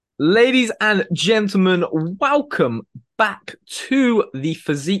Ladies and gentlemen, welcome back to the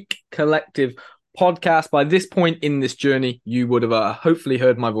Physique Collective podcast. By this point in this journey, you would have hopefully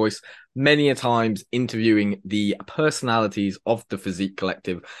heard my voice many a times interviewing the personalities of the Physique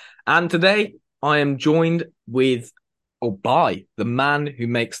Collective. And today I am joined with, or by, the man who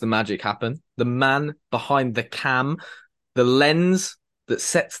makes the magic happen, the man behind the cam, the lens that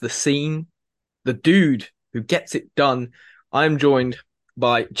sets the scene, the dude who gets it done. I am joined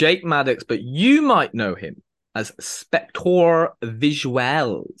by Jake Maddox, but you might know him as Spector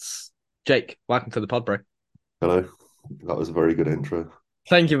Visuals. Jake, welcome to the pod, bro. Hello. That was a very good intro.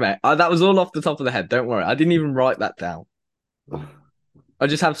 Thank you, mate. That was all off the top of the head. Don't worry. I didn't even write that down. I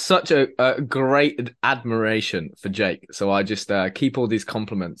just have such a great admiration for Jake. So I just keep all these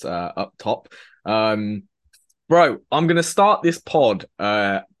compliments up top. Bro, I'm going to start this pod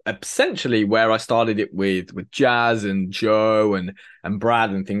essentially where I started it with Jazz and Joe and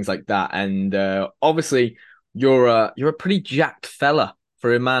Brad and things like that. And obviously, you're a pretty jacked fella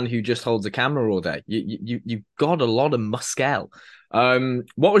for a man who just holds a camera all day. You got a lot of muscle.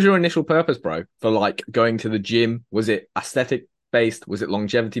 What was your initial purpose, bro, for like going to the gym? Was it aesthetic based? Was it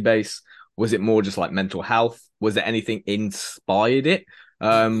longevity based? Was it more just like mental health? Was there anything inspired it?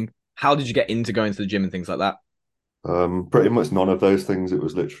 How did you get into going to the gym and things like that? Pretty much none of those things. It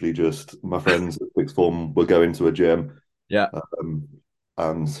was literally just my friends at sixth form were going to a gym, Yeah. um,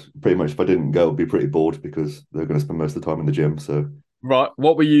 and pretty much if I didn't go, I'd be pretty bored because they're going to spend most of the time in the gym. So, Right.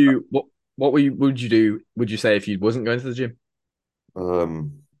 What would you do? Would you say if you wasn't going to the gym?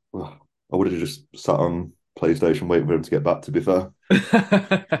 well, I would have just sat on PlayStation waiting for them to get back. To be fair,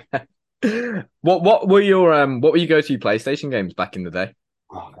 What were your go-to PlayStation games back in the day?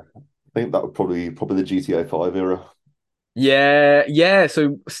 I think that would probably the GTA 5 era. Yeah, yeah.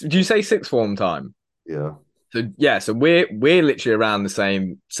 So do you say sixth form time? Yeah, So yeah, so we're literally around the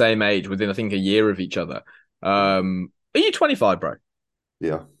same age, within I think a year of each other. Are you 25, bro?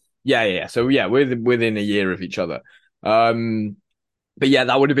 yeah. Yeah, yeah, yeah. So yeah, we're within a year of each other. Um, but yeah,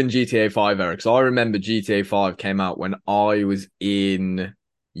 that would have been GTA 5 era because I remember GTA 5 came out when I was in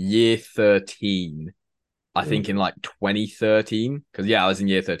year 13. I Yeah. think in like 2013. Because yeah, I was in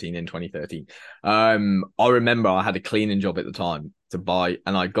year 13 in 2013. I remember I had a cleaning job at the time to buy,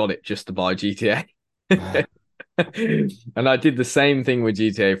 and I got it just to buy GTA. And I did the same thing with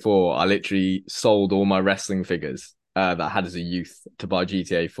GTA 4. I literally sold all my wrestling figures that I had as a youth to buy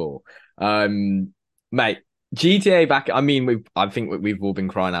GTA 4. Um, Mate, GTA back. I mean, I think we've all been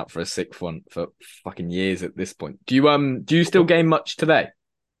crying out for a sixth one for fucking years at this point. Do you still game much today?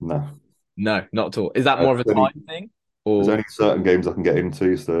 No, No, not at all. Is that more of a there's only time thing, there's or only certain games I can get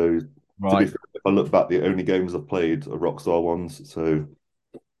into. So to be right? fair, if I look back, the only games I've played are Rockstar ones. So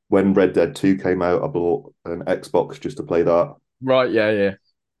when Red Dead 2 came out, I bought an Xbox just to play that. Right, yeah, yeah.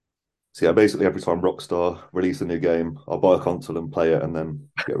 So yeah, basically every time Rockstar release a new game, I'll buy a console and play it and then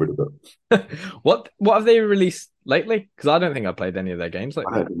get rid of it. What have they released lately? Because I don't think I played any of their games I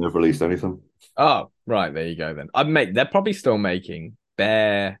lately. don't think they've released anything. Oh, right, there you go then. I mate, they're probably still making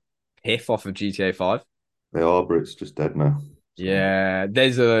bare piff off of GTA 5. They are, but it's just dead now. So Yeah,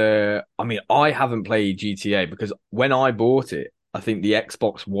 I mean, I haven't played GTA because when I bought it, I think the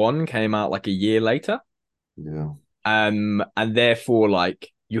Xbox One came out like a year later. yeah. And therefore, like,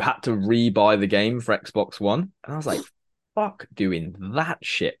 you had to re-buy the game for Xbox One. And I was like, fuck doing that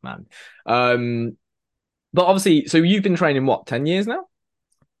shit, man. Um, but obviously, so you've been training what, 10 years now?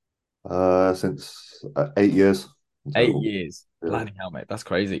 Since 8 years in 8 total. years. Yeah. Bloody hell, mate. That's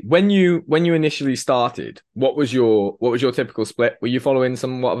crazy. When you initially started, what was your typical split? Were you following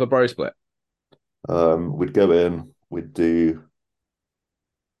somewhat of a bro split? We'd go in, we'd do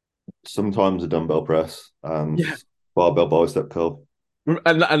sometimes a dumbbell press and Yeah. barbell bicep curl,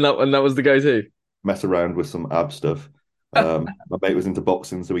 And that was the go-to. mess around with some ab stuff. My mate was into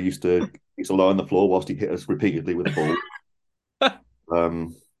boxing, so we used to lie on the floor whilst he hit us repeatedly with a ball.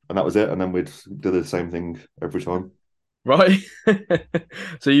 And that was it. And then we'd do the same thing every time. Right.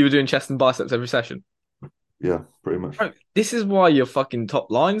 So you were doing chest and biceps every session. Yeah, pretty much. Bro, this is why your fucking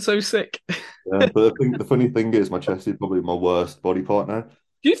top line's so sick. Yeah, but the funny thing is, my chest is probably my worst body part now.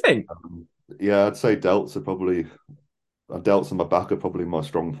 Do you think Um, yeah, I'd say delts and my back are probably my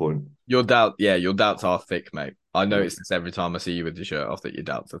strong point. your doubts are thick, mate. I Yeah. notice this every time I see you with the shirt off that your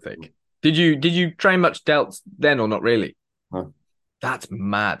doubts are thick. Did you train much delts then or not really? No, That's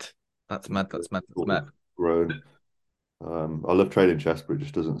mad. That's mad. That's mad. That's sort mad. of grown. I love training chest, but it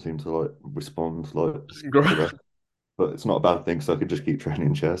just doesn't seem to like respond like the rest. But it's not a bad thing, so I could just keep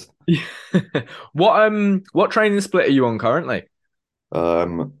training chest. What training split are you on currently?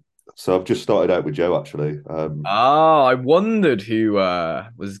 Um, So I've just started out with Joe actually. Oh, I wondered who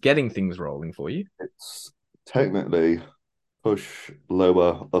was getting things rolling for you. It's technically push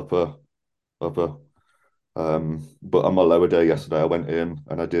lower, upper. But on my lower day yesterday, I went in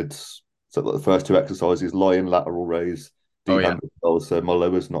and I did so like the first two exercises, lying lateral raise, Oh deep yeah. hand curls. So my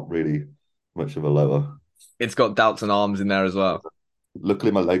lower's not really much of a lower. It's got doubts and arms in there as well.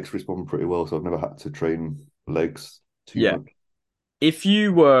 Luckily, my legs respond pretty well, so I've never had to train legs too Yeah. much. If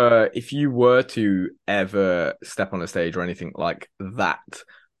you were to ever step on a stage or anything like that,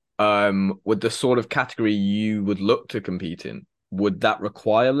 would the sort of category you would look to compete in, would that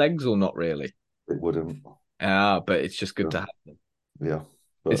require legs or not really? It wouldn't. Ah, but it's just good Yeah, to have them. yeah.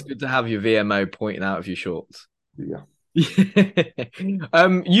 It's But good to have your VMO pointing out of your shorts. yeah,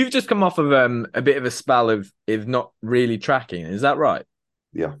 You've just come off of a bit of a spell of not really tracking, is that right?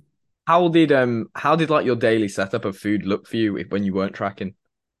 yeah. How did like your daily setup of food look for you when you weren't tracking?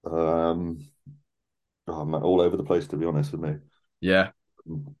 Um, I'm all over the place to be honest with me. Yeah,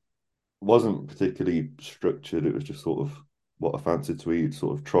 Wasn't particularly structured. It was just sort of what I fancied to eat,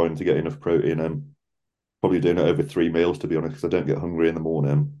 sort of trying to get enough protein and probably doing it over 3 meals to be honest, because I don't get hungry in the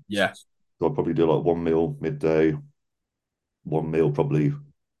morning. yeah, So I'll probably do like one meal midday, one meal probably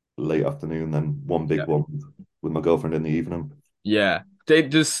late afternoon, then one yeah, big one with my girlfriend in the evening. yeah.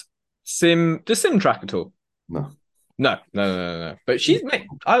 Does Sim track at all? No, No, no, no, no, no. But she's mate.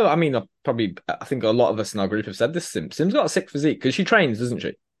 I mean, I think a lot of us in our group have said this. Sim's got a sick physique because she trains, doesn't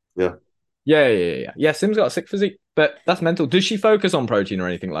she? yeah, Yeah, yeah, yeah, yeah. Yeah, Sim's got a sick physique, but that's mental. Does she focus on protein or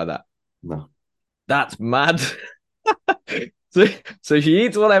anything like that? no, That's mad. so, so she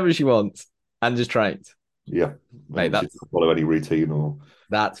eats whatever she wants and just trains. yeah. Mate, She doesn't follow any routine or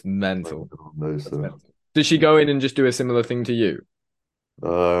that's mental. anything on those. That's So, mental. Does she go in and just do a similar thing to you?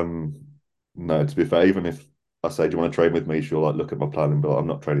 um, no, to be fair, even if I say, "Do you want to train with me?" She'll like look at my plan, but I'm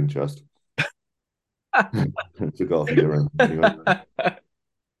not training chest. To go off and do her own thing anyway.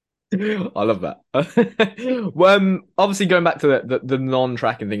 I love that. Well, obviously going back to the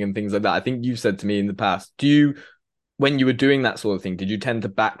non-tracking thing and things like that, I think you've said to me in the past, when you were doing that sort of thing, did you tend to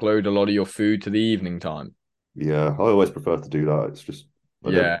backload a lot of your food to the evening time? Yeah, I always prefer to do that. It's just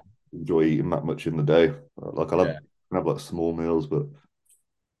I don't Yeah, enjoy eating that much in the day. Like yeah. I have like small meals, but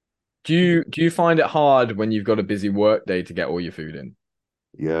Do you find it hard when you've got a busy work day to get all your food in?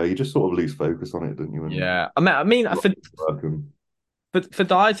 yeah, you just sort of lose focus on it, don't you? And Yeah, I mean, for work and for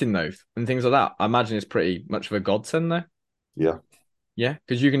dieting though and things like that, I imagine it's pretty much of a godsend though. yeah, Yeah,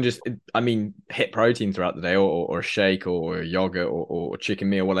 because you can just, I mean, hit protein throughout the day, or a shake, or a yogurt, or a chicken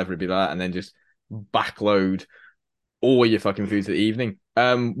meal, whatever it be like, and then just backload all your fucking food to the evening.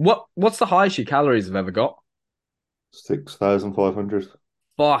 What's the highest your calories have ever got? 6,500.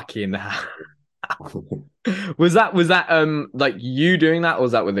 Fucking hell. Was that like you doing that, or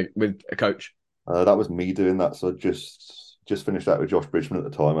was that with a coach? That was me doing that. So I just finished out with Josh Bridgman at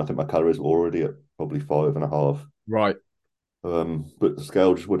the time. I think my calories were already at probably 5.5. Right. But the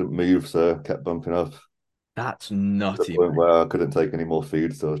scale just wouldn't move, so I kept bumping up to That's the nutty, point mate. where I couldn't take any more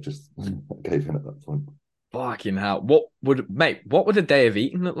food. So I was just gave in at that point. Fucking hell. What would a day of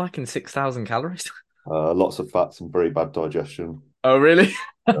eating look like in 6,000 calories? Lots of fats and very bad digestion. Oh, really?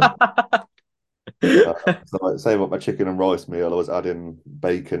 Uh, Uh, so like say about my chicken and rice meal, I was adding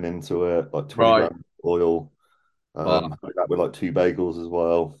bacon into it, like 20 Right. grams of oil. Fuck, Having that with like two bagels as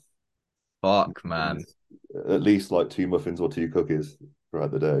well. fuck, And man. at least like two muffins or two cookies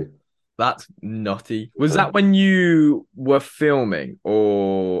throughout the day. That's nutty. Was Uh, that when you were filming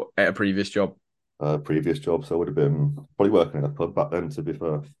or at a previous job? Previous job, so I would have been probably working in a pub back then, to be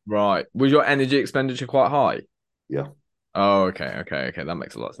fair. Right. Was your energy expenditure quite high? Yeah. Oh, okay, okay, okay. That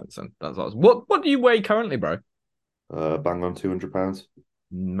makes a lot of sense then. That's awesome. What do you weigh currently, bro? Bang on £200,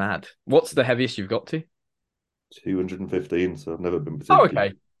 Mad. What's the heaviest you've got to? 215. So I've never been Oh, particularly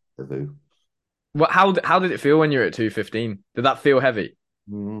okay. heavy. How did it feel when you were at 215? Did that feel heavy?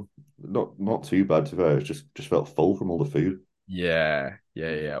 Not too bad to be fair. It just felt full from all the food. Yeah,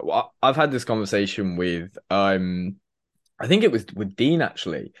 yeah, yeah. Well, I've had this conversation with I think it was with Dean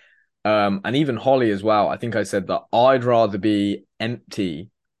actually, and even Holly as well. I think I said that I'd rather be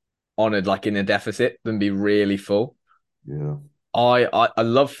empty on a like in a deficit than be really full. Yeah. I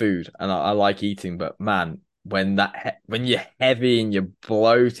love food and I like eating, but man, when you're heavy and you're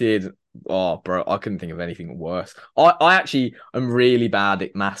bloated, oh bro, I couldn't think of anything worse. I actually am really bad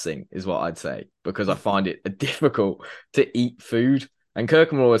at massing, is what I'd say, because I find it difficult to eat food. And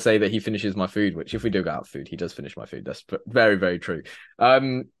Kirkham will always say that he finishes my food, which if we do go out for food, he does finish my food. That's very, very true.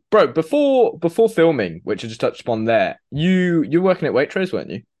 Bro, before filming, which I just touched upon there, you're working at Waitrose, weren't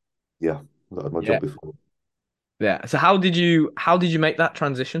you? Yeah. That was my Yeah. job before. Yeah. So how did you make that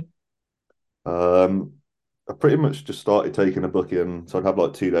transition? Um, I pretty much just started taking a booking. So I'd have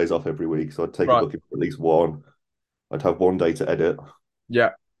like 2 days off every week. So I'd take a Right. booking for at least one. I'd have one day to edit.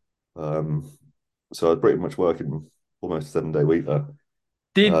 Yeah. Um, so I'd pretty much working almost a 7 day week there.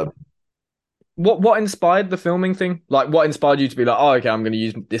 Did Um, what inspired the filming thing? Like, what inspired you to be like, oh, okay, I'm going to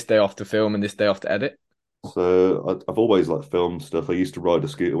use this day off to film and this day off to edit? I've always like filmed stuff. I used to ride a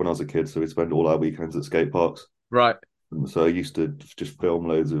scooter when I was a kid, so we'd spend all our weekends at skate parks. Right. And so I used to just film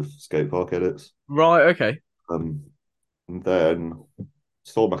loads of skate park edits. Right. Okay. Um, and then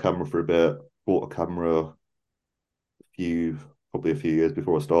sold my camera for a bit, bought a camera few probably a few years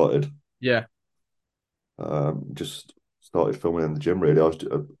before I started. Yeah. Just started filming in the gym really. I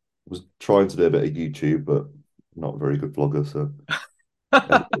was trying to do a bit of YouTube, but not a very good vlogger, so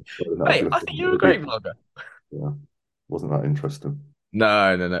ended up deciding that I was Mate, going to I film think with you're a other great people. vlogger. Yeah, wasn't that interesting.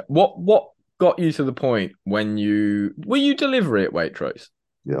 No, no, no. What got you to the point when you were you delivery at Waitrose?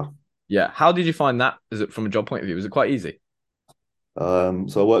 Yeah. Yeah. How did you find that? Is it from a job point of view? Was it quite easy?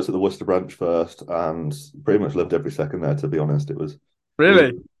 So I worked at the Worcester branch first, and pretty much loved every second there. To be honest, it was a Really?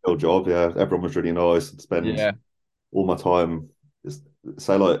 really chill job. Yeah, everyone was really nice. I'd spend Yeah. all my time, just,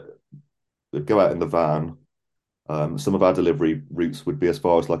 say like, we'd go out in the van. Some of our delivery routes would be as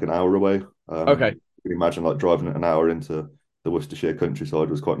far as like an hour away. Okay. You can imagine like driving an hour into the Worcestershire countryside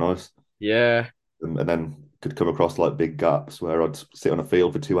was quite nice. Yeah. And then could come across like big gaps where I'd sit on a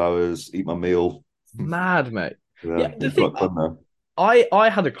field for 2 hours, eat my meal. Mad, mate. Yeah, Yeah. it The was thing quite fun there. I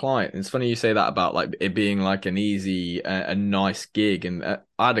had a client. It's funny you say that about like it being like an easy, a nice gig. And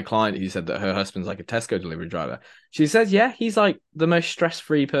I had a client who said that her husband's like a Tesco delivery driver. She says, yeah, he's like the most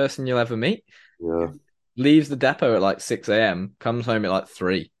stress-free person you'll ever meet. Yeah, Leaves the depot at like 6 a.m., comes home at like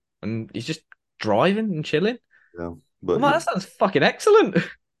 3, and he's just driving and chilling. yeah. I'm But like, that sounds fucking excellent.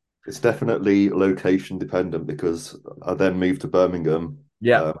 it's definitely location dependent because I then moved to Birmingham.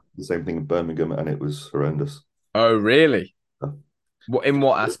 Yeah. The same thing in Birmingham, and it was horrendous. Oh, really? What in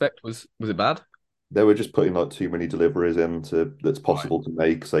what aspect was it bad? They were just putting like too many deliveries into that's Right. possible to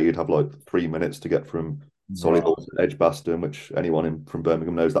make. So you'd have like 3 minutes to get from Right. Solihull to Edgbaston, which anyone from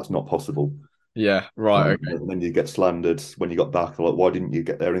Birmingham knows that's not possible. Yeah. Right. Okay. And then you get slandered when you got back. Like, why didn't you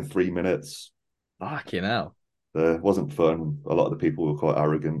get there in 3 minutes? Fucking hell. It wasn't fun. A lot of the people were quite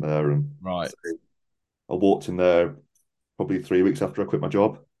arrogant there, and Right. so I walked in there probably 3 weeks after I quit my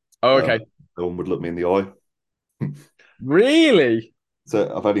job. Oh, Um, okay. no one would look me in the eye. Really?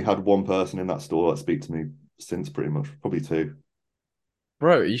 So I've only had one person in that store that speak to me since, pretty much, probably two.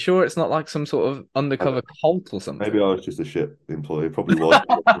 Bro, are you sure it's not like some sort of I, undercover cult or maybe something? I was just a shit employee. Probably was.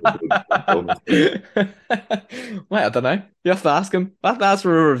 Wait, I don't know. You have to ask him. I have to ask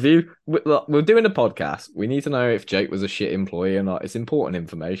for a review. Look, we're doing a podcast. We need to know if Jake was a shit employee or not. It's important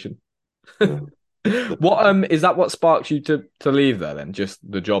information. Yeah. What is that what sparks you to leave there then? Just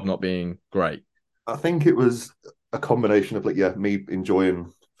the job not being great? I think it was a combination of like, yeah, me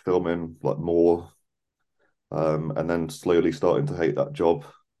enjoying filming like more, and then slowly starting to hate that job.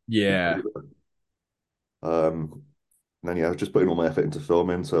 Yeah. Um, and then yeah, I was just putting all my effort into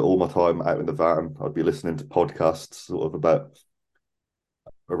filming. So all my time out in the van, I'd be listening to podcasts sort of about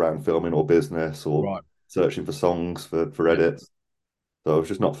around filming or business or Right. searching for songs for Yeah. edits. So I was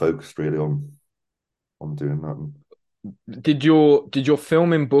just not focused really on doing that. Did your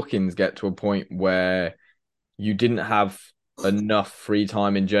filming bookings get to a point where you didn't have enough free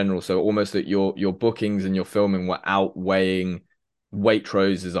time in general? So almost that your bookings and your filming were outweighing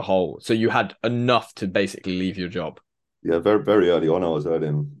Waitrose as a whole. So you had enough to basically leave your job. Yeah, very very early on, I was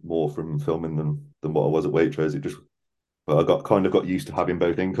earning more from filming than what I was at Waitrose. But I got used to having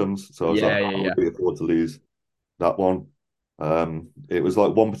both incomes, so I was like, Yeah, I yeah, can't yeah. really afford to lose that one. It was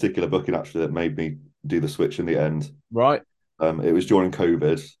like one particular booking actually that made me do the switch in the end. Right. It was during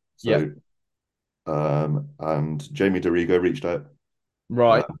COVID, Yeah. so and Jamie DeRigo reached out,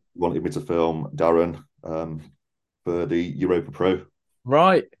 Right. wanted me to film Darren for the Europa Pro.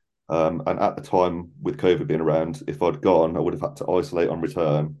 Right. And at the time, with COVID being around, if I'd gone, I would have had to isolate on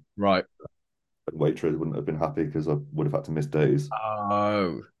return, Right. and Waitrose wouldn't have been happy because I would have had to miss days.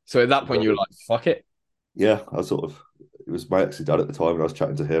 Oh. So at that point you were So, like, fuck it. yeah, I sort of it was my ex's dad at the time, and I was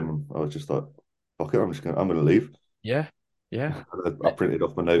chatting to him, and I was just like, "Fuck it, I'm gonna leave." Yeah. Yeah. And I printed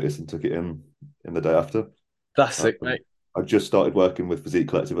off my notice and took it in the day after. That's sick, Um, mate. I just started working with Physique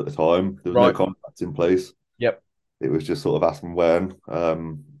Collective at the time. There was no Right. contract in place. Yep. It was just sort of asking when.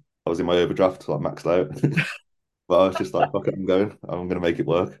 I was in my overdraft, like maxed out. But I was just like, fuck it, I'm going. I'm going to make it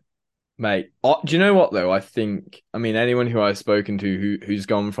work. Mate, do you know what though? I mean, anyone who I've spoken to who's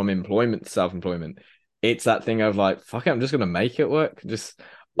gone from employment to self-employment, it's that thing of like, fuck it, I'm just gonna make it work. Just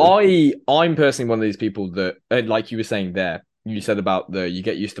Yeah. I'm personally one of these people that, like you were saying there, you said about the you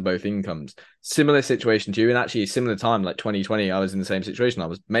get used to both incomes. Similar situation to you, and actually a similar time, like 2020, I was in the same situation. I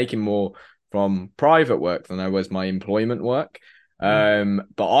was making more from private work than I was my employment work. Yeah.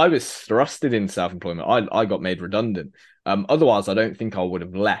 But I was thrusted into self-employment. I got made redundant. Otherwise, I don't think I would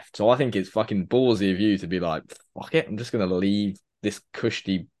have left. So I think it's fucking ballsy of you to be like, fuck it, I'm just gonna leave this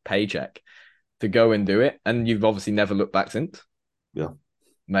cushy paycheck to go and do it. And you've obviously never looked back since, Yeah.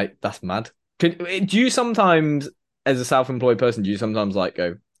 mate. That's mad. Do you sometimes, as a self-employed person, do you sometimes like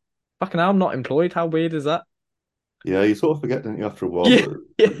go, fucking hell, I'm not employed? How weird is that? Yeah, you sort of forget, don't you, after a while, Yeah, but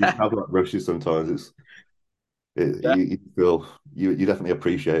you yeah, have like rushes sometimes. yeah. You feel you definitely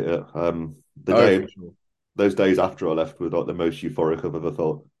appreciate it. The Oh, day for sure. those days after I left were like the most euphoric I've ever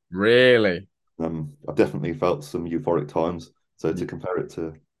felt. Really? I've definitely felt some euphoric times. So to compare it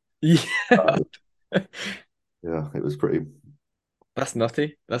to Yeah. that, yeah, it was pretty. That's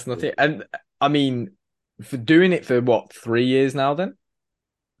nutty. That's nutty. And I mean, for doing it for what, 3 years now then?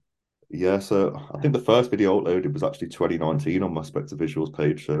 Yeah, so I think the first video I uploaded was actually 2019 on my Spectre Visuals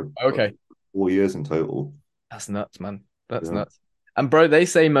page. So like Okay. 4 years in total. That's nuts, man. That's Yeah, nuts. And bro, they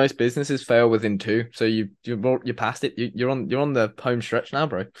say most businesses fail within two. So you passed it. You're on the home stretch now,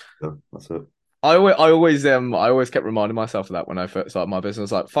 bro. yeah, that's it. I always kept reminding myself of that when I first started my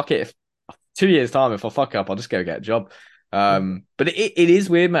business. Like, fuck it, if 2 years time, if I fuck up, I'll just go get a job. Yeah, But it is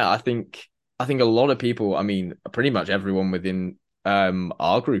weird, mate. I think a lot of people, I mean, pretty much everyone within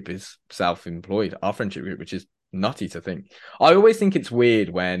our group is self-employed, our friendship group, which is nutty to think. I always think it's weird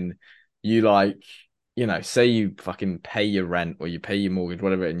when you like, say you fucking pay your rent or you pay your mortgage,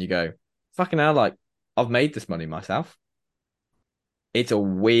 whatever, and you go, fucking hell, like I've made this money myself. It's a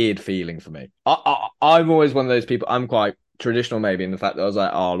weird feeling for me. I'm always one of those people. I'm quite traditional, maybe, in the fact that I was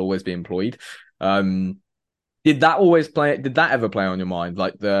like, oh, I'll always be employed. Um, did that always play? Did that ever play on your mind?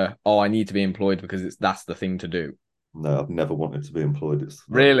 Like I need to be employed because that's the thing to do. no, I've never wanted to be employed. It's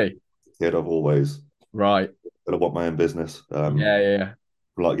like Really? kid, I've always Right. I want my own business. Yeah, yeah, yeah.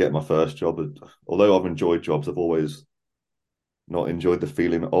 Like getting my first job. Although I've enjoyed jobs, I've always not enjoyed the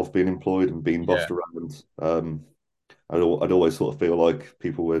feeling of being employed and being Yeah. bossed around. I'd always sort of feel like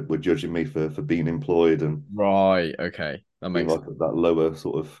people were judging me for being employed and Right. Okay. That being makes like sense. at that lower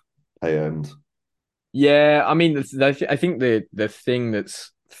sort of pay end. Yeah, I mean, I think the thing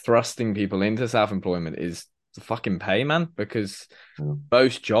that's thrusting people into self-employment is the fucking pay, man, because Yeah,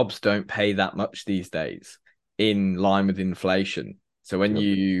 most jobs don't pay that much these days in line with inflation. So when yeah,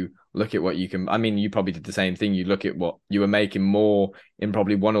 you look at what you can, I mean, you probably did the same thing. You look at what you were making more in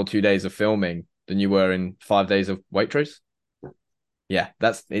probably 1 or 2 days of filming than you were in 5 days of Waitrose. Yeah,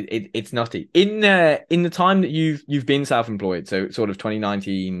 that's it's nutty. In the time that you've been self-employed, so sort of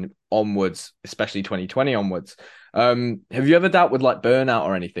 2019 onwards, especially 2020 onwards, have you ever dealt with like burnout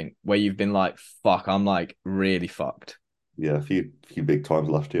or anything where you've been like, fuck, I'm like really fucked? yeah. A few big times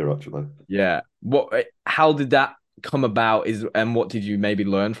last year actually. Yeah. How did that come about and what did you maybe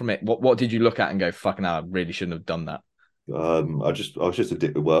learn from it? What did you look at and go, fucking hell, I really shouldn't have done that. I was just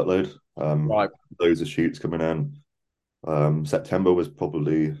addicted with workload. Right. Loads of shoots coming in. September was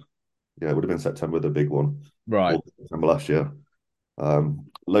probably yeah, it would have been September the big one. Right. Or September last year.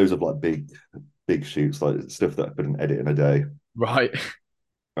 Loads of like big shoots, like stuff that I couldn't edit in a day. Right.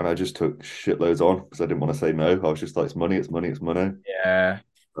 And I just took shitloads on because I didn't want to say no. I was just like, it's money, it's money, it's money. Yeah.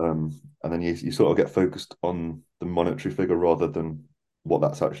 And then you sort of get focused on the monetary figure rather than what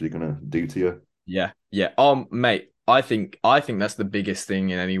that's actually going to do to you. Yeah, yeah. Mate, I think that's the biggest thing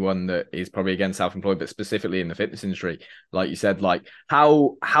in anyone that is probably again self-employed, but specifically in the fitness industry. Like you said, like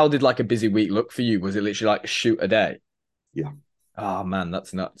how did like a busy week look for you? Was it literally like shoot a day? Yeah. Oh man,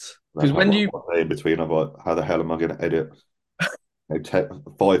 that's nuts. Then Because have when do like you 1 day in between. I'm like, how the hell am I going to edit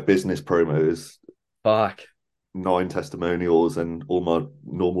 5 business promos, fuck? 9 testimonials, and all my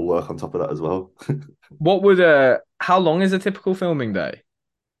normal work on top of that as well? How long is a typical filming day?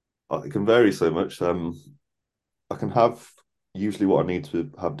 It can vary so much. I can have usually what I need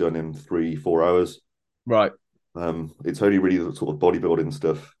to have done in 3, 4 hours. Right. It's only really the sort of bodybuilding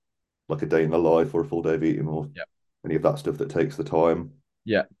stuff, like a day in the life or a full day of eating or Yeah. any of that stuff that takes the time.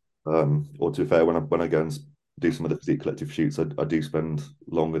 Yeah. Or to be fair, when I go and do some of the physique collective shoots, I do spend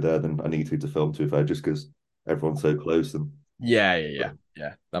longer there than I need to film. To be fair, just because everyone's so close. And Yeah, yeah, but, yeah. Yeah.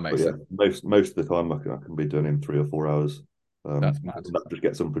 That but makes yeah, sense. most of the time I can be done in 3 or 4 hours. That's mad. That just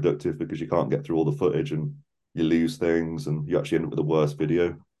gets unproductive because you can't get through all the footage and you lose things and you actually end up with a worse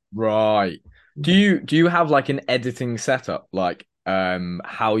video. Right. Do you have like an editing setup, like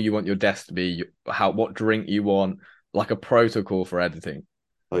how you want your desk to be, how what drink you want, like a protocol for editing?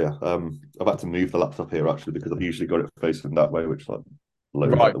 Oh yeah, I've had to move the laptop here actually because I've usually got it facing that way, which like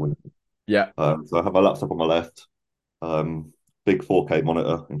blows out Right. the window. Yeah. So I have my laptop on my left. big 4K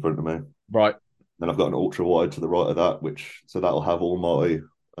monitor in front of me. Right. Then I've got an ultra wide to the right of that, which so that'll have all my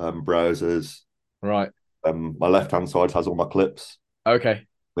browsers. Right. My left hand side has all my clips. Okay.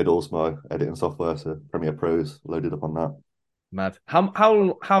 Middle's my editing software, so Premiere Pro's loaded up on that. Mad.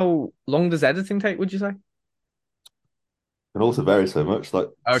 How long does editing take, would you say? And also vary so much. Like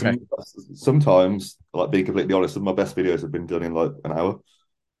Okay. sometimes, like being completely honest, some of my best videos have been done in like an hour. Uh,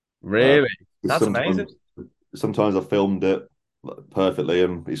 Really? 'Cause That's amazing. sometimes I filmed it like, perfectly,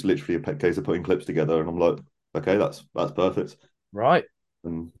 and it's literally a case of putting clips together, and I'm like, okay, that's perfect. Right.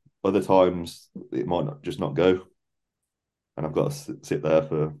 And other times it might not just not go, and I've got to sit there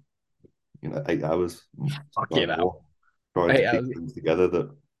for 8 hours, Fucking like hell. more, trying to 8 hours. piece things together that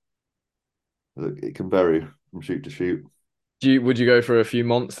it can vary from shoot to shoot. Would you go for a few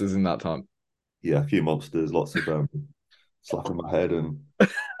monsters in that time? Yeah, a few monsters, lots of slapping my head and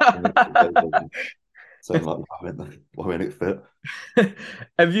saying like, why ain't it fit?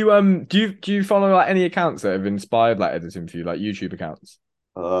 Have you do you follow like any accounts that have inspired like editing for you, like YouTube accounts?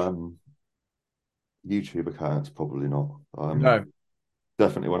 Um, YouTube accounts, probably not. No.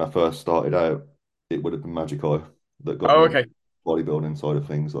 Definitely when I first started out, it would have been Magic Eye that got Oh, me okay. bodybuilding side of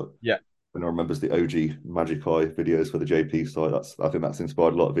things. Like Yeah. when I remembers the OG Magic Eye videos for the JP site, I think that's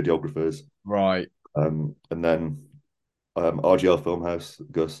inspired a lot of videographers. Right. And then RGL Filmhouse,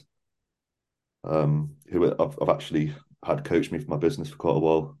 Gus, who I've actually had coached me for my business for quite a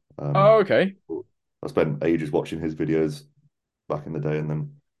while. Oh, okay. I spent ages watching his videos back in the day, and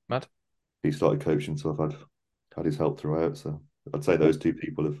then Mad. he started coaching, so I've had his help throughout. So I'd say those two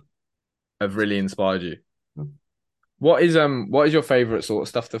people have. Have really inspired you. What is your favorite sort of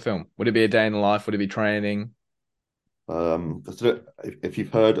stuff to film? Would it be a day in the life? Would it be training? So if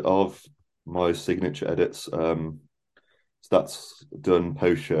you've heard of my signature edits, so that's done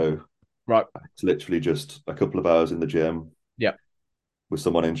post show. Right. It's literally just a couple of hours in the gym Yeah. with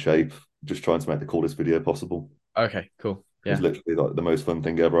someone in shape, just trying to make the coolest video possible. Okay, cool. It's Yeah. literally like the most fun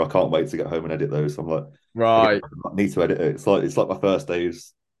thing ever. I can't wait to get home and edit those. I'm like, again, Right. I need to edit it. It's like my first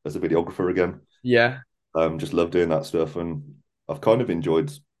days as a videographer again. Yeah. Just love doing that stuff, and I've kind of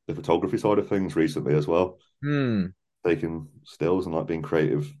enjoyed the photography side of things recently as well, Hmm. taking stills and like being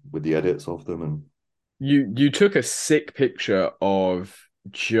creative with the edits of them. And You took a sick picture of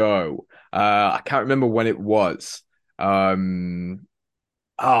Joe. I can't remember when it was. Um,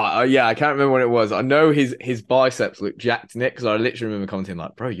 yeah, I can't remember when it was. I know his biceps look jacked in it because I literally remember commenting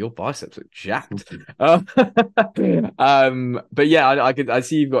like, "Bro, your biceps look jacked." Um, but yeah, I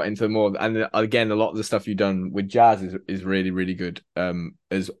see you've got into more, and again, a lot of the stuff you've done with jazz is really really good.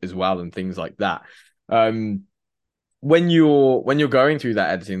 As well and things like that. Um, when you're going through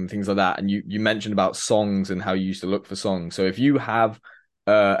that editing and things like that, and you mentioned about songs and how you used to look for songs. So if you have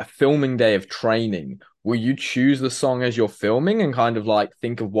a filming day of training, will you choose the song as you're filming and kind of like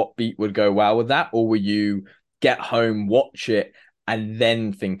think of what beat would go well with that, or will you get home, watch it, and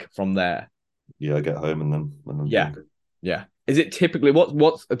then think from there? yeah, I get home and then Yeah, think. yeah. Is it typically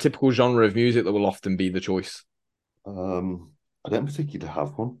what's a typical genre of music that will often be the choice? I don't particularly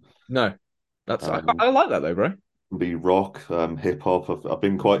have one. No, that's I Um, like that though, bro. be rock, hip hop. I've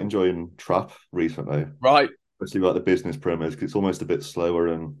been quite enjoying trap recently, Right. especially like the business promos because it's almost a bit slower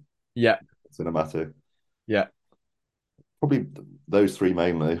and Yeah, cinematic. yeah. Probably those three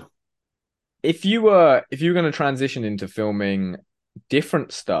mainly. If you were going to transition into filming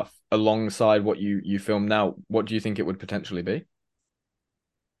different stuff alongside what you film now, what do you think it would potentially be?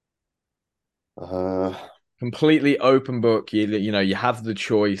 Uh, Completely open book. You know you have the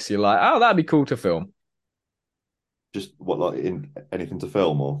choice. You're like, oh, that'd be cool to film. just what like in anything to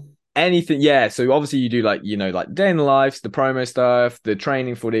film or Anything, yeah. So obviously you do like like day in the lives, the promo stuff, the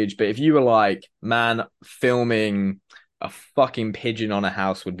training footage. But if you were like, man, filming a fucking pigeon on a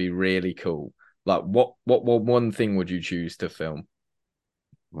house would be really cool. Like, what one thing would you choose to film?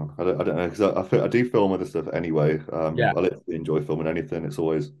 well, I don't know because I do film other stuff anyway. Yeah, I literally enjoy filming anything. It's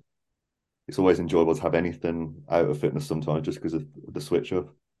always enjoyable to have anything out of fitness sometimes just because of the switch up.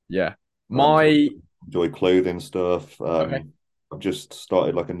 yeah. So I My enjoy clothing stuff. okay, I've just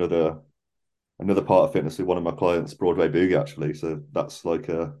started like another part of fitness with one of my clients, Broadway Boogie, actually. So that's like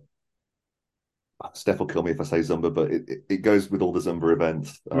a Steph will kill me if I say Zumba, but it goes with all the Zumba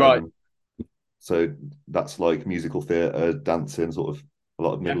events. right. So that's like musical theatre, dancing, sort of a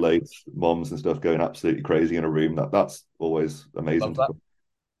lot of Yeah, middle-aged moms and stuff going absolutely crazy in a room. That's always amazing love to that. film.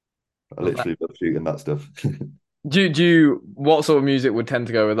 I Love that. literally love shooting that stuff. What sort of music would tend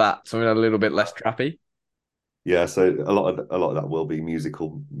to go with that? Something a little bit less trappy? Yeah, so a lot of that will be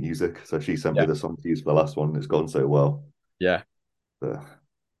musical music. So she sent me Yeah. the song to use for the last one. It's gone so well. Yeah. But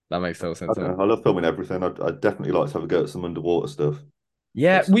That makes total I sense to me. don't know. I love filming everything. I'd definitely like to have a go at some underwater stuff.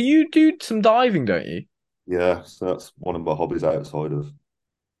 Yeah. That's Well, you do some diving, don't you? yeah. So that's one of my hobbies outside of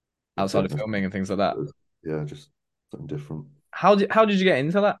Outside of fitness. filming and things like that. Yeah, just something different. How did you get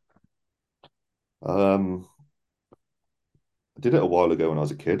into that? Um, I did it a while ago when I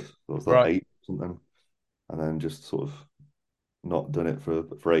was a kid. I was like Right. 8 or something, and then just sort of not done it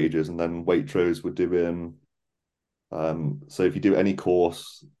for ages. And then Waitrose were doing so if you do any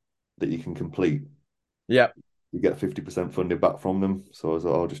course that you can complete, Yeah. you get 50% funding back from them. So I was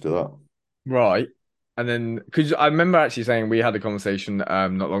like, I'll just do that. Right. And then, because I remember actually saying we had a conversation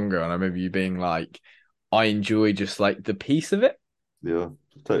not long ago, and I remember you being like, I enjoy just like the piece of it. Yeah,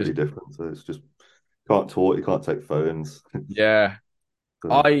 it's Just totally different. So it's just can't talk, you can't take phones. yeah. So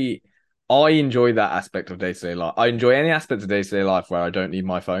I I enjoy that aspect of day-to-day life. I enjoy any aspect of day-to-day life where I don't need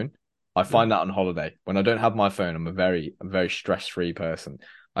my phone. I yeah, find that on holiday. When I don't have my phone, I'm a very stress-free person.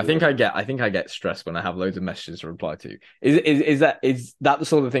 yeah, I think I get stressed when I have loads of messages to reply to. Is that the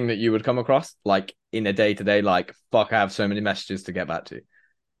sort of thing that you would come across like in a day-to-day, like fuck, I have so many messages to get back to.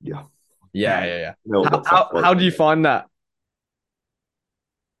 yeah. Yeah, yeah, yeah. You know How what WhatsApp's how like. how do you find that?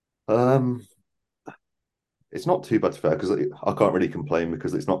 Um, it's not too bad to fair because I can't really complain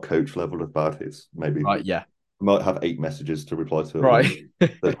because it's not coach level of bad. It's maybe Right, yeah. I might have 8 messages to reply to at once.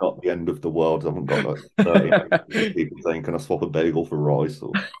 Right. That's not the end of the world. I haven't got like 30 people saying, "Can I swap a bagel for rice?"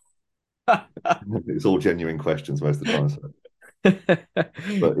 Or it's all genuine questions most of the time. So.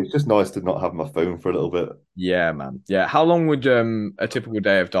 But it's just nice to not have my phone for a little bit. Yeah, man. Yeah. How long would a typical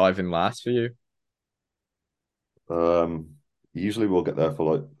day of diving last for you? Usually we'll get there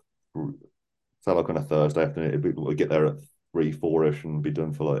for like, say like on a Thursday afternoon, we'll get there at 3, 4-ish and be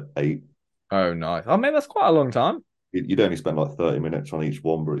done for like 8. Oh, nice. Oh, man, that's quite a long time. You'd only spend like 30 minutes on each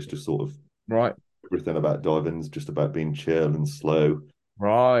one, but it's just sort of Right. everything about diving is just about being chill and slow.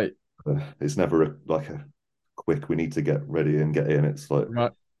 Right. It's never like a quick, we need to get ready and get in. It's like,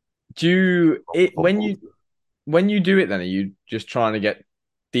 Right. Do you it hop when you do it then are you just trying to get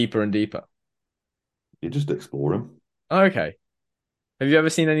deeper and deeper? you're just exploring. Okay. Have you ever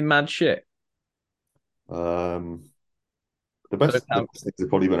seen any mad shit? Um, Don't the have best things have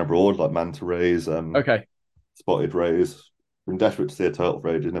probably been abroad, like manta rays, okay. spotted rays. Been desperate to see a turtle for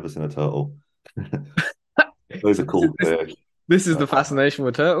ages, never seen a turtle. Those are This is cool this, fish. this is Uh, the fascination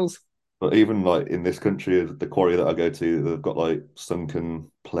with turtles. but even like in this country, the quarry that I go to, they've got like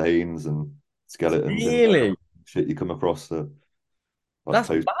sunken planes and skeletons in there. Really? Shit you come across like That's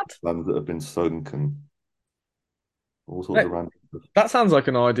post mad. lands that have been sunk and all sorts Mate, of random stuff. that sounds like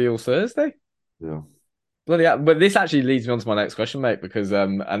an ideal Thursday. Yeah. Bloody yeah, but this actually leads me on to my next question, mate, because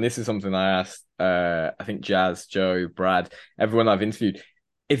and this is something I asked I think Jazz, Joe, Brad, everyone I've interviewed.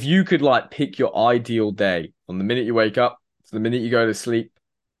 If you could like pick your ideal day from the minute you wake up to the minute you go to sleep,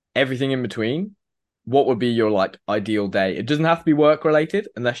 everything in between, what would be your like ideal day? It doesn't have to be work related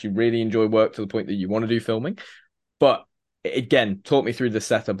unless you really enjoy work to the point that you want to do filming. But again, talk me through the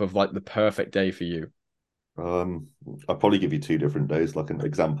setup of like the perfect day for you. Um, I'll probably give you 2 different days, like an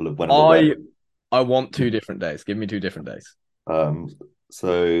example of when I'm away. I I want 2 different days. Give me 2 different days. Um,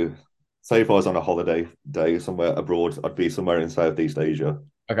 so say if I was on a holiday day somewhere abroad, I'd be somewhere in Southeast Asia,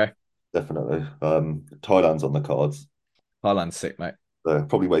 Okay. definitely. Thailand's on the cards. Thailand's sick, mate. So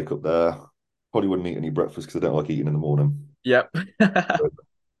probably wake up there. Probably wouldn't eat any breakfast because I don't like eating in the morning. Yep.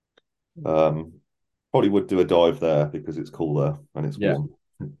 Um, probably would do a dive there because it's cool there and it's Yeah. warm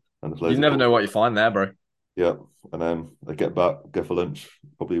and there's You loads of never cool. know what you find there, bro. Yeah, and then I get back, go for lunch,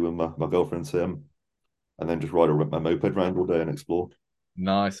 probably with my girlfriend Tim, and then just ride my moped around all day and explore.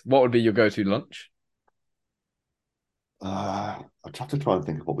 Nice. What would be your go-to lunch? I'd have to try and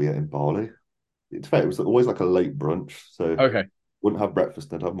think of what we ate in Bali. It's fair, it was always like a late brunch, so Okay. wouldn't have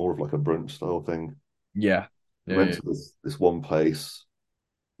breakfast, I'd have more of like a brunch style thing. Yeah. We Yeah. went Yeah. to this one place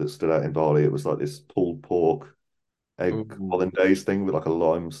that stood out in Bali. It was like this pulled pork egg Ooh. hollandaise thing with like a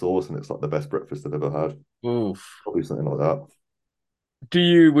lime sauce, and it's like the best breakfast I've ever had. Oof. Probably something like that.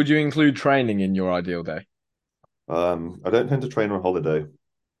 Would you include training in your ideal day? I don't tend to train on holiday.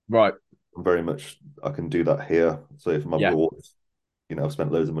 Right. I'm very much I can do that here. So if I'm Yeah. abroad, I've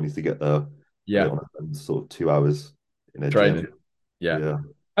spent loads of money to get there. I Yeah. don't want to spend sort of 2 hours in a gym. Training. Yeah. Yeah,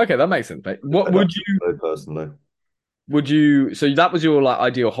 Okay, that makes sense, mate. just What don't would have you to personally. would you so that was your like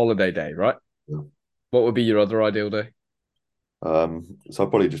ideal holiday day, right? Yeah. What would be your other ideal day? So I'd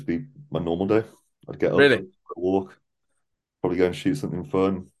probably just be my normal day. I'd get up, Really? go for a walk, probably go and shoot something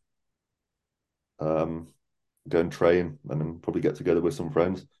fun, um, go and train, and then probably get together with some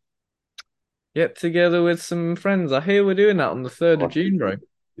friends. Get together with some friends. I hear we're doing that on the 3rd of June, bro.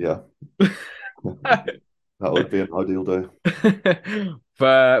 Yeah, that would be an ideal day.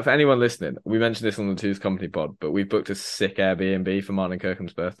 For anyone listening, we mentioned this on the Two's Company pod, but we've booked a sick Airbnb for mine and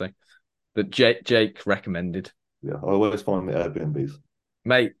Kirkham's birthday that Jake recommended. Yeah, I always find the Airbnbs.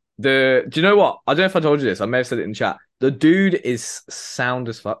 Mate, do you know what? I don't know if I told you this. I may have said it in chat. The dude is sound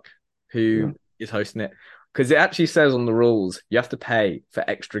as fuck Yeah, who is hosting it. Because it actually says on the rules you have to pay for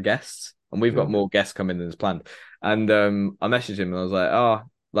extra guests. And we've got yeah. more guests coming than is planned. And I messaged him and I was like, oh,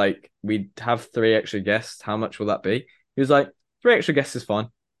 like we have three extra guests. How much will that be? He was like, three extra guests is fine.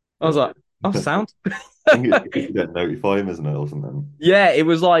 I was Yeah. like, oh, I sound. think it's because you don't notify him, isn't it, or something? Yeah, it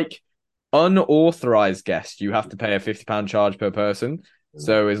was like unauthorized guest, you have to pay a £50 charge per person. Yeah.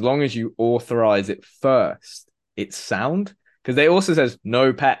 So as long as you authorize it first, it's sound. Because they also says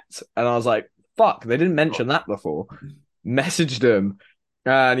no pets. And I was like, fuck, they didn't mention that before. Messaged him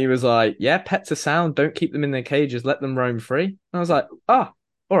and he was like, yeah, pets are sound. Don't keep them in their cages. Let them roam free. And I was like, ah,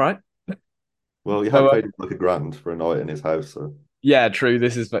 all right. Well, you So have paid him like a grand for a night in his house, so yeah, true.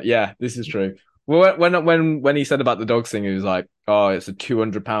 This is true. Well, when he said about the dog thing, he was like, "Oh, it's a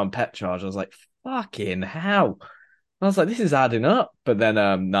 £200 pet charge." I was like, "Fucking hell!" I was like, "This is adding up." But then,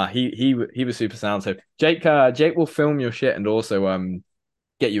 nah, he was super sound. So Jake will film your shit and also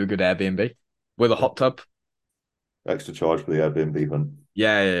get you a good Airbnb with a yeah. hot tub. Extra charge for the Airbnb hunt.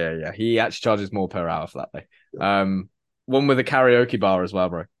 Yeah. He actually charges more per hour for that day. Yeah, One with a karaoke bar as well,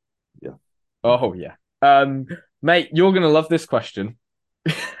 bro. yeah. Oh yeah. Mate, you're gonna love this question.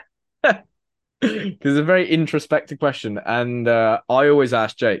 Because it's a very introspective question, and I always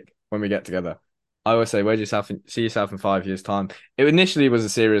ask Jake when we get together. I always say, "Where do you see yourself in 5 years' time?" It initially was a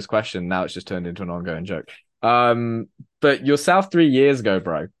serious question. Now it's just turned into an ongoing joke. Um, but yourself 3 years ago,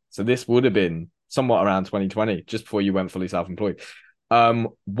 bro. So this would have been somewhat around 2020, just before you went fully self-employed.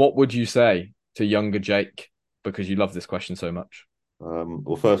 What would you say to younger Jake? Because you love this question so much.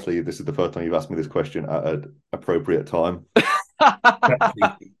 Well, firstly, this is the first time you've asked me this question at an appropriate time.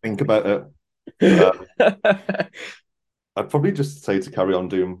 Actually think about it. Uh, I'd probably just say to carry on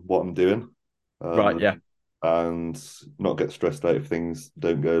doing what I'm doing, Right, um, yeah, and not get stressed out if things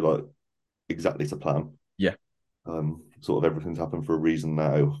don't go like exactly to plan. yeah. Sort of everything's happened for a reason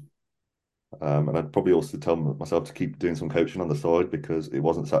now. And I'd probably also tell myself to keep doing some coaching on the side because it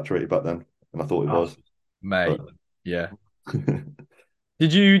wasn't saturated back then, and I thought it Oh, was. But mate, yeah. I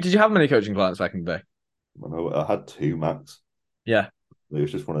Did you have many coaching clients back in the day? know I had two max. Yeah. It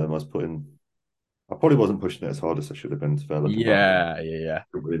was just one of them I was putting. I probably wasn't pushing it as hard as I should have been. To fair, looking back, I Yeah.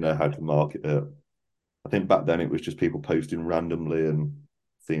 didn't really know how to market it. I think back then it was just people posting randomly and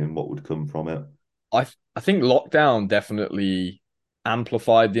seeing what would come from it. I think lockdown definitely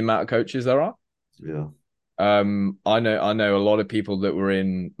amplified the amount of coaches there are. Yeah, I know a lot of people that were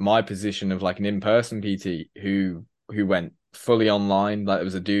in my position of like an in-person PT who went fully online. Like there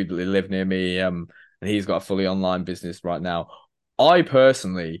was a dude that lived near me, and he's got a fully online business right now. I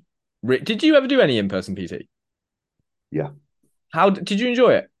personally, did you ever do any in-person PT? yeah, How did you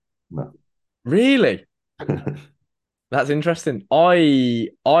enjoy it? no, Really? That's interesting. I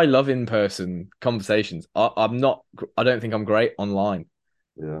love in-person conversations. I'm not. I don't think I'm great online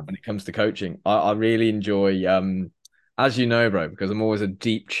yeah, when it comes to coaching. I really enjoy, as you know, bro, because I'm always a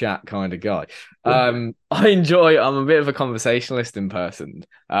deep chat kind of guy. yeah. I'm a bit of a conversationalist in person.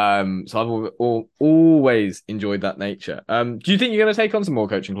 So I've always enjoyed that nature. Do you think you're going to take on some more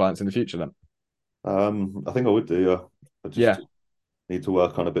coaching clients in the future then? I think I would do. Yeah, I just Yeah, need to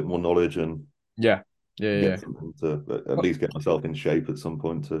work on a bit more knowledge and yeah, yeah. get something to at least get myself in shape at some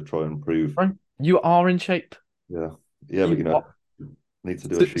point to try and improve. Bro, you are in shape. Yeah, yeah, but You are need to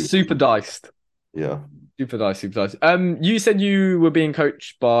do a shoot. super diced. Yeah, Super nice, super nice. You said you were being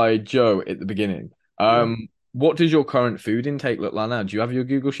coached by Joe at the beginning. yeah. What does your current food intake look like now? Do you have your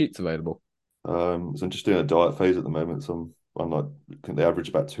Google Sheets available? So I'm just doing a diet phase at the moment. So I'm like, I think they average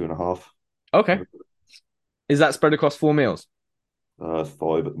about 2.5. Okay. Is that spread across 4 meals?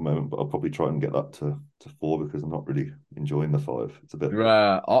 Five at the moment, but I'll probably try and get that to four because I'm not really enjoying the five. It's a bit.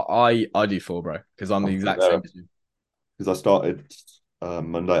 I do 4, bro, because I'm the I'm sat exact there same as you. because I started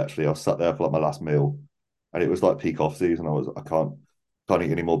Monday actually. I sat there for like my last meal, and it was like peak off season. I can't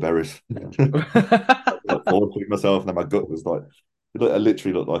eat any more berries. Like forcing myself, and then my gut was like, I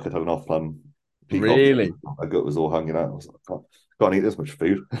literally looked like I'd had an off plan peak off Really? season. My gut was all hanging out. I was like, can't eat this much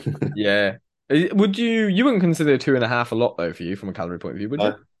food. Yeah. You wouldn't consider 2.5 a lot though for you from a calorie point of view, would you?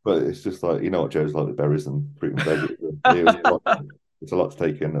 No, but it's just like you know what Joe's like with berries and fruit and veg. It was a lot, it's a lot to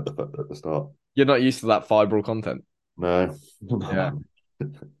take in at the start. You're not used to that fibril content. No, Yeah.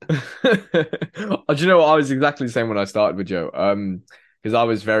 Do you know what? I was exactly the same when I started with Joe. Because I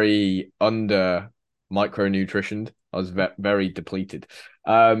was very under micronutritioned. I was very depleted.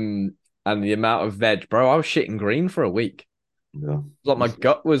 And the amount of veg, bro, I was shitting green for a week. Yeah. Like my It's,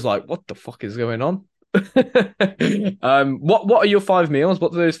 gut was like, what the fuck is going on? What are your five meals?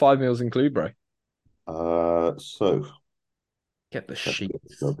 What do those five meals include, bro? so Get the let's get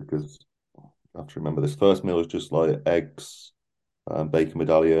this up sheets. because I have to remember this. First meal is just like eggs, bacon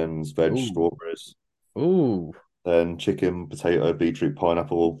medallions, veg, Ooh, strawberries, ooh, then chicken, potato, beetroot,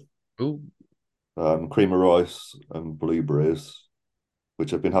 pineapple, ooh. cream of rice, and blueberries,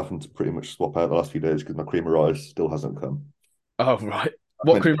 which I've been having to pretty much swap out the last few days because my cream of rice still hasn't come. Oh, right. I What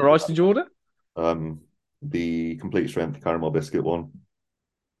meant to cream of rice did you order? um, the complete strength caramel biscuit one.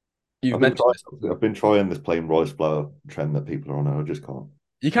 You've I've been mentioned trying. this. I've been trying this plain rice flour trend that people are on, and I just can't.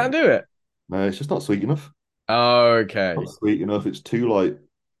 You can't Can't. do it. No, it's just not sweet enough. Not Okay. sweet enough. It's too like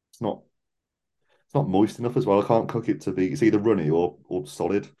it's not. It's not moist enough as well. I can't cook it to be. It's either runny or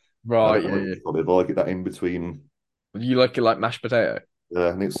solid. I Right, don't yeah, like yeah. it solid. I like it that in between. You like it like mashed potato? Yeah,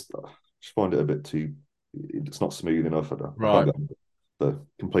 and I just find it a bit too. It's not smooth enough. I can't Right. get the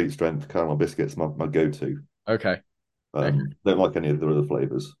complete strength caramel biscuits. My go-to. Okay. Okay. Don't like any of the other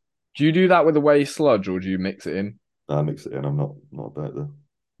flavors. Do you do that with the whey sludge or do you mix it in? I mix it in. I'm not about the.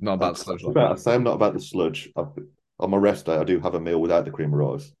 Not about sludge like I that. say I'm not about the sludge. On my rest day, I do have a meal without the cream of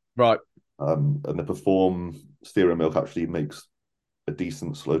rice. Right. And the Perform steering milk actually makes a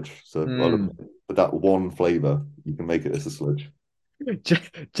decent sludge. So I look Mm. for that one flavor, you can make it as a sludge.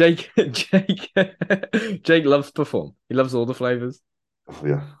 Jake, Jake loves Perform. He loves all the flavors. Oh,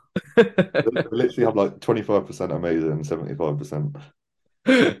 yeah. They literally have like 25% amazing and 75%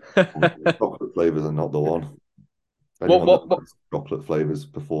 chocolate flavors are not the one. What, Anyone that what, what? likes chocolate flavors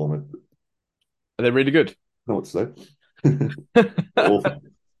Perform it. Are they really good? I know what to say. Awful.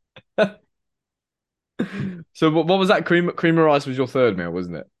 So what was that? Cream of rice was your third meal,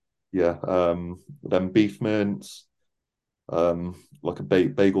 wasn't it? Yeah. Then beef mince, like a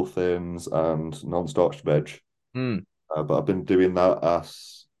bagel thins and non-starch veg. Mm. But I've been doing that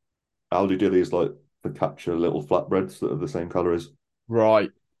as Aldi Dilly's like focaccia little flatbreads that are the same calories. Right.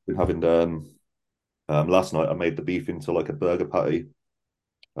 Been having last night I made the beef into like a burger patty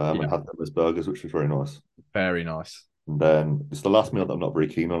Yeah. and had them as burgers, which was very nice. Very nice. And then it's the last meal that I'm not very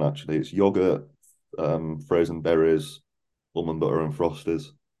keen on actually. It's yogurt, frozen berries, almond butter, and frosties.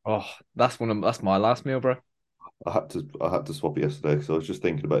 Oh, that's my last meal, bro. I had to swap it yesterday because I was just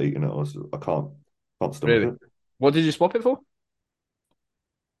thinking about eating it. I can't stomach Really? it. What did you swap it for?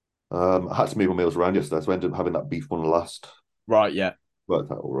 I had to move my meals around yesterday, so I ended up having that beef one last. Right. Yeah.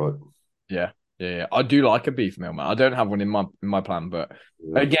 Worked out all right. Yeah. Yeah. Yeah. I do like a beef meal, man. I don't have one in my plan, but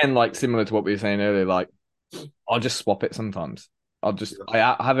Yeah. again, like similar to what we were saying earlier, like I'll just swap it sometimes.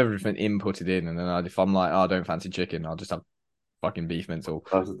 I have everything inputted in, and then if I'm like, oh, I don't fancy chicken, I'll just have fucking beef mince or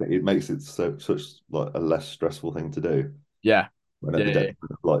That's the thing. It makes it such like a less stressful thing to do. yeah. And at Yeah. the Yeah. Yeah.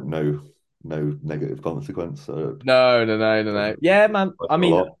 detriment of like no negative consequence. So No, no, no, no, no. Yeah, man. I I do a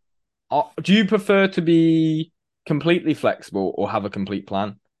mean, lot. do you prefer to be completely flexible or have a complete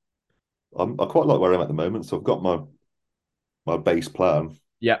plan? I quite like where I'm at the moment. So I've got my base plan,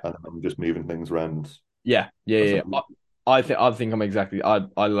 Yeah. and I'm just moving things around Yeah, yeah, as I yeah. need. I think I'm exactly.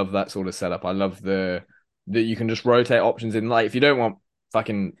 I love that sort of setup. I love the that you can just rotate options in. Like if you don't want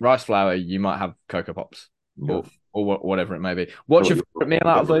fucking rice flour, you might have Cocoa Pops Yeah. or whatever it may be. Know What's what your favorite if meal you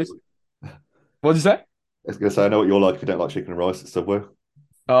out don't of those? What did you say? I was gonna say I know what you're like if you don't like chicken and rice at Subway.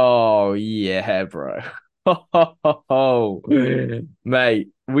 Oh yeah, bro. Oh, mate,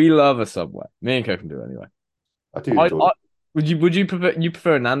 we love a Subway. Me and Co can do it anyway. I do I, enjoy I would you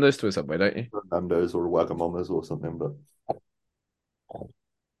prefer Nando's to a Subway, don't you? Nando's or Wagamamas or something, but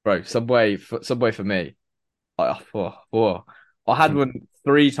Bro, Subway for me. I had one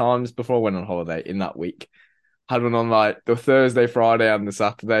three times before I went on holiday in that week. Had one on like the Thursday, Friday, and the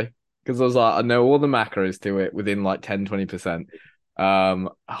Saturday because I was like, I know all the macros to it within like 10-20%. Oh,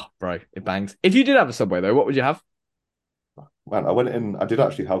 bro, it bangs. If you did have a Subway though, what would you have? man, I went in. I did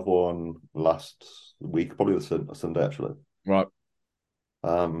actually have one last week, probably Sunday actually. Right,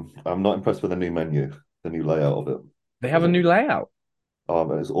 I'm not impressed with the new menu, the new layout of it. they have a Doesn't new layout. it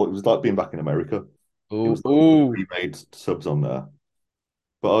was like being back in America. It Oh, was like all the oh, pre-made subs on there.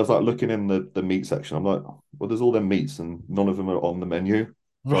 But I was like looking in the meat section. I'm like, well, there's all them meats and none of them are on the menu.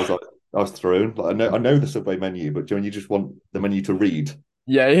 So I was right. like, I was thrown. Like I know the Subway menu, but when you just want the menu to read, so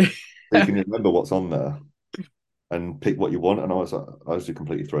Yeah, you yeah. can remember what's on there and pick what you want. And I was just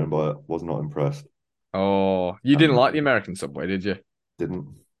completely thrown by it. Was not impressed. Oh, you didn't And like the American Subway, did you? didn't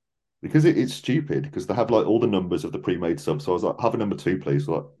because it's stupid because they have like all the numbers of the pre-made subs. So I was like, have a number two, please.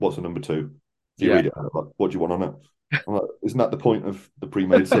 Like, what's a number two? So you Yeah. read it out, like, what do you want on it? I'm like, isn't that the point of the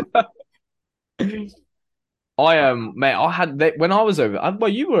pre-made sub? I mate, when I was over. Well,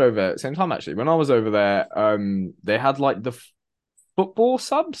 you were over at the same time actually. When I was over there, they had like football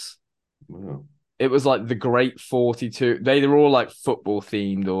subs. Yeah. It was like the Great 42. They were all like football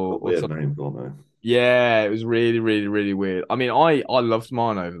themed Got or weird something. names, aren't they? Yeah, it was really, really, really weird. I mean, I loved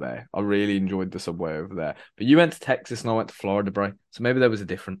mine over there. I really enjoyed the subway over there. But you went to Texas and I went to Florida, bro. So maybe there was a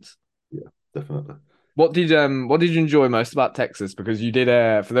difference. Yeah, definitely. What did you enjoy most about Texas? Because you did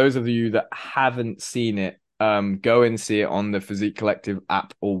for those of you that haven't seen it, go and see it on the Physique Collective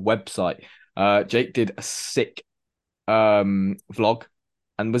app or website. Jake did a sick vlog.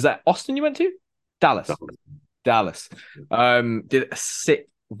 And was that Austin you went to? Dallas. Dallas. Did a sick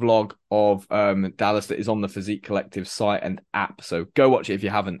vlog of Dallas that is on the Physique Collective site and app. So go watch it if you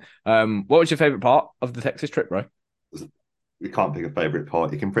haven't. What was your favorite part of the Texas trip, bro? You can't pick a favorite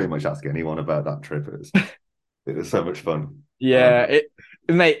part. You can pretty much ask anyone about that trip. It was so much fun. Yeah, it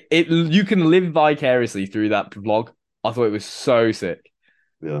mate, it you can live vicariously through that vlog. I thought it was so sick.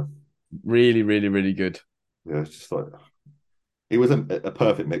 Yeah, Really, really, really good. yeah. It's just like it was a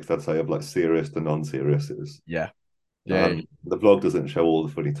perfect mix, I'd say, of like serious to non-serious. It was. Yeah. Yeah. The vlog doesn't show all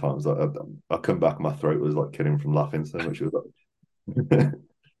the funny times. I come back, my throat was like killing from laughing so much. It was like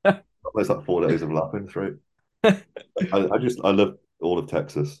Yeah. almost like 4 days of laughing through. I love all of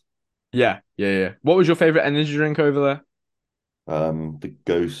Texas. Yeah, yeah, yeah. What was your favorite energy drink over there? The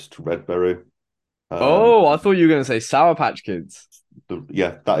Ghost Red Berry. Um, Oh, I thought you were gonna say Sour Patch Kids.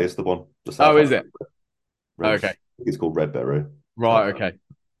 yeah, that is the one. The Oh, South is African it? Red. Okay. It's called Red Berry. South Right, Africa. okay.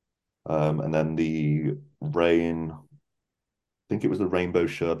 And then the rain. I think it was the Rainbow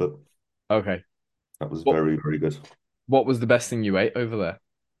Sherbet. Okay. That was What very, very good. what was the best thing you ate over there?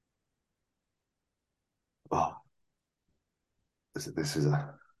 Oh, this is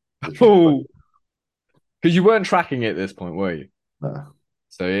a tricky question. Oh, because you weren't tracking it at this point, were you? No.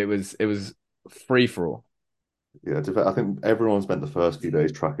 So it was free for all. Yeah, I think everyone spent the first few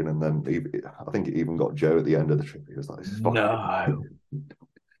days tracking, and then I think it even got Joe at the end of the trip. He was like, "This is fucking." No.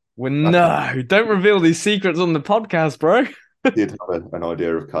 Well, I no, don't reveal these secrets on the podcast, bro. did have an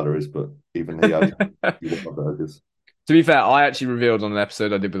idea of calories, but even he had he wanted burgers. To be fair, I actually revealed on an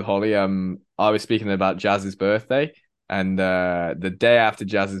episode I did with Holly. I was speaking about Jazz's birthday, and the day after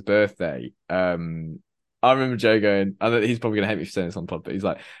Jazz's birthday, I remember Joe going, I know he's probably gonna hate me for saying this on pod, but he's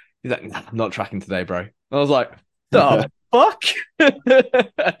like, nah, I'm not tracking today, bro. And I was like, the fuck?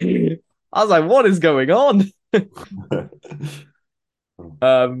 I was like, what is going on?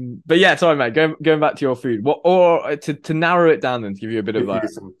 But yeah, sorry, mate. Going back to your food, what or to narrow it down and to give you a bit of Give you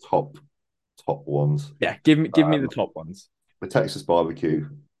some top ones. yeah, give me the Um, top ones. the Texas barbecue,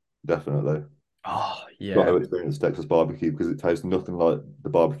 definitely. Oh Got yeah, to experience Texas barbecue because it tastes nothing like the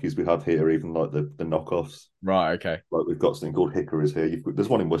barbecues we have here, even like the knockoffs. right, okay. Like we've got something called Hickory's here. There's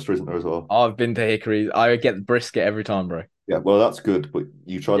one in Worcester, isn't there, as well? I've been to Hickory. I get the brisket every time, bro. Yeah, well, that's good, but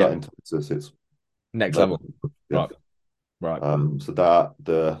you try Yeah, that in Texas, it's next level. level. Yeah. Right, right. So that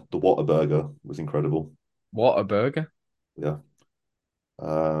the Whataburger was incredible. What a burger! Yeah.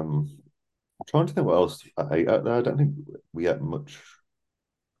 I'm trying to think what else I ate out there. I don't think we ate much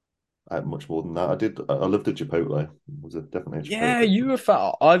more than that. I loved the Chipotle. It was definitely a Yeah, Chipotle. you were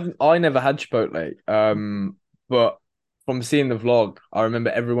fat. I never had Chipotle. But from seeing the vlog, I remember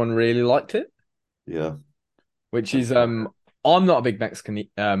everyone really liked it, Yeah. which And is I'm not a big Mexican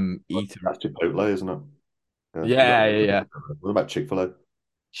eater. that's Chipotle, isn't it? Yeah. Yeah, yeah, yeah. What about Chick-fil-A?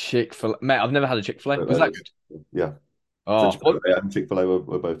 Chick-fil-A. Mate, I've never had a Chick-fil-A. Was Chipotle that is, good? yeah. So Oh, what? Chipotle and Chick-fil-A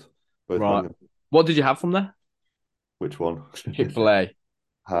were both Right. banging. What did you have from there? Which one? Chick-fil-A.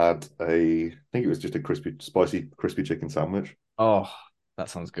 I think it was just a spicy, crispy chicken sandwich. Oh, that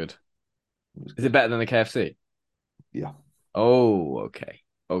sounds good. It was Is it good. better than the KFC? Yeah. Oh, okay.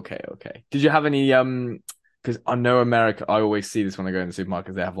 Okay, okay. Did you have any because I know America, I always see this when I go in the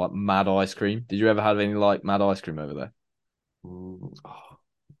supermarket, they have like mad ice cream. Did you ever have any like mad ice cream over there?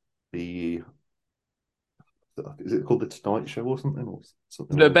 The is it called the Tonight Show or something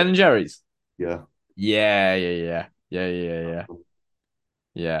something The along Ben that? and Jerry's. Yeah. Yeah, yeah, yeah. Yeah, yeah, yeah.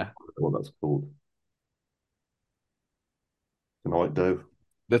 Yeah. What that's called. Tonight Dough.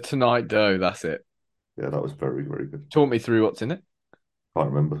 The Tonight Dough, that's it. Yeah, that was very, very good. Talk me through what's in it. Can't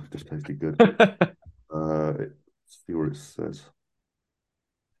remember. It just tasted good. Let's see what it says.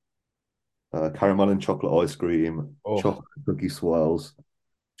 Caramel and chocolate ice cream, Oh, chocolate cookie swirls,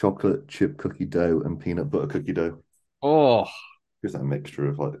 chocolate chip cookie dough, and peanut butter cookie dough. oh, Just that mixture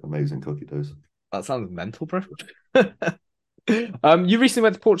of like amazing cookie doughs. that sounds mental, bro. You recently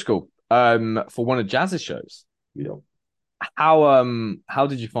went to Portugal for one of Jazz's shows. Yeah. How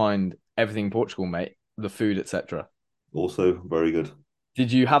did you find everything in Portugal, mate? The food, etc. Also very good.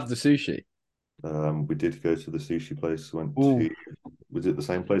 Did you have the sushi? We did go to the sushi place. Oh, Was it the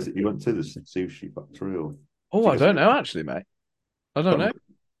same place that you went to, the sushi factory, or oh, did I you go don't to? know actually, mate. I don't Can't know. remember.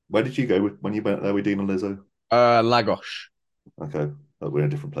 Where did you go when you went there with Dean and Lizzo? Lagos. Okay, we're in a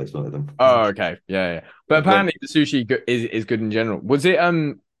different place now then. Oh, okay. Yeah, yeah. But Yeah, apparently the sushi is good in general. Was it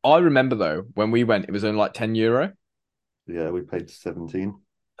I remember though when we went it was only like 10 euro. yeah, we paid 17.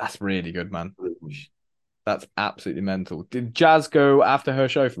 That's really good, man. That's absolutely mental. Did Jazz go after her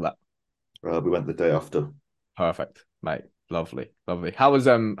show for that? We went the day after. Perfect, mate. Lovely, lovely. How was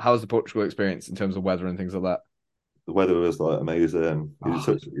the Portugal experience in terms of weather and things like that? The weather was like amazing.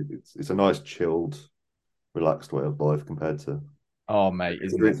 Oh, It's a nice, chilled, relaxed way of life compared to. oh, mate,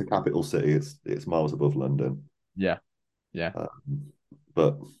 isn't it? It's a capital city. It's miles above London. Yeah, yeah.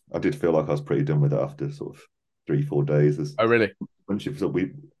 But I did feel like I was pretty done with it after sort of 3 4 days. As Oh, really? once you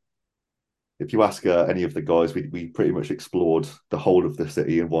we, if you ask any of the guys, we pretty much explored the whole of the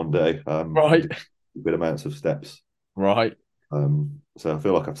city in one day. We Right, did good amounts of steps. right. So I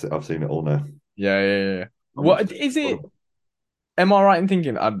feel like I've seen it all now. Yeah, yeah, yeah, yeah. Not much What to is it? Am I right in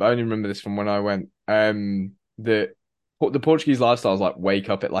thinking? I only remember this from when I went. The Portuguese lifestyle is like wake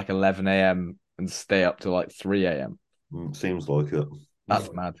up at like 11 a.m. and stay up to like 3 a.m. Seems like it.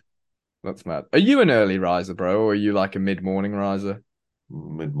 That's mad. That's mad. Are you an early riser, bro, or are you like a mid-morning riser?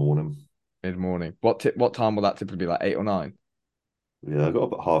 Mid morning. Mid-morning. What time will that typically be? Like 8 or 9? Yeah, I got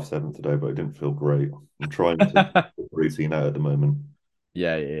up at 7:30 today, but I didn't feel great. I'm trying to get the routine out at the moment.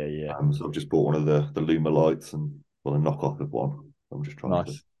 Yeah, yeah, yeah. So I've just bought one of the Luma lights and well, a knockoff of one. I'm just trying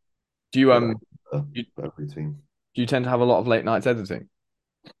to Nice. Do you get that do, better routine. do you tend to have a lot of late nights editing?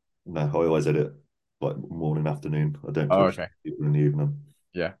 No, I always edit like morning, afternoon. I don't Oh, touch okay. people in the evening.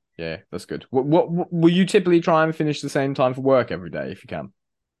 Yeah, yeah, that's good. What will you typically try and finish the same time for work every day if you can?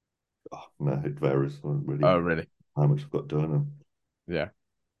 Oh, no, it varies on really Oh, really? how much I've got done. And Yeah.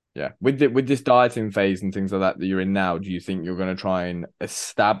 Yeah. With this dieting phase and things like that you're in now, do you think you're going to try and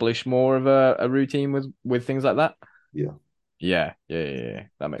establish more of a routine with things like that? yeah, Yeah, yeah, yeah, yeah.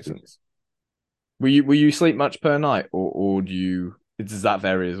 That makes sense. Will you sleep much per night, or does that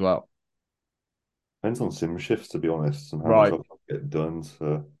vary as well? depends on sim shifts to be honest, and how much I Right. can get done.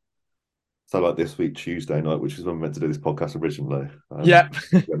 So like this week, Tuesday night, which is when we meant to do this podcast originally, Yeah.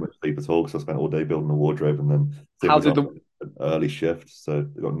 I didn't much sleep at all because I spent all day building a wardrobe, and then Sim How was did on the an early shift, so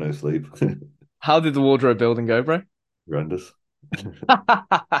I got no sleep. how did the wardrobe building go, bro? Horrendous.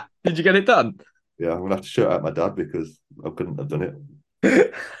 Did you get it done? Yeah, I'm gonna have to shout out my dad because I couldn't have done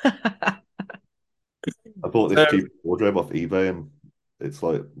it. I bought this So, cheap wardrobe off eBay, and it's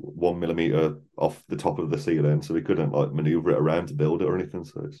like 1 millimeter off the top of the ceiling, so we couldn't like maneuver it around to build it or anything.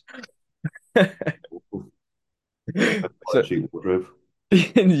 So it's quite a so cheap wardrobe.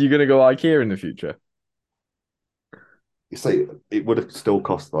 you're gonna go IKEA in the future? You see, it would have still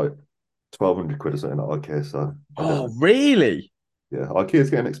cost like 1,200 quid or something at IKEA. So I don't Oh, know. really? Yeah, IKEA's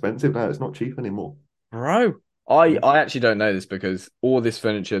getting expensive now. It's not cheap anymore. Bro, I Mm. I actually don't know this because all this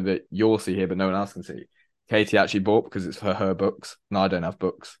furniture that you'll see here, but no one else can see, Katie actually bought because it's for her books, and I don't have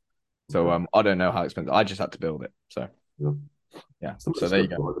books, so Okay. I don't know how expensive. I just had to build it. So Yeah. yeah, Some of the so there you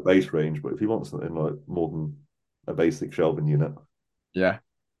stuff go. like the base range, but if you want something like more than a basic shelving unit, Yeah,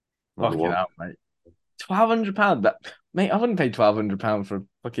 not the fucking one. out, mate. £1,200. That mate, I wouldn't pay £1,200 for a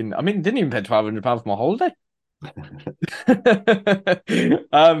fucking. I mean, didn't even pay £1,200 for my holiday.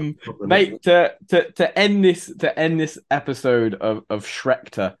 um, mate, to end this episode of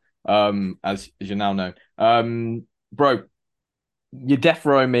Shrekter, as you now know, bro, your death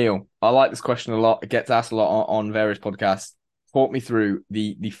row meal. I like this question a lot. It gets asked a lot on various podcasts. Talk me through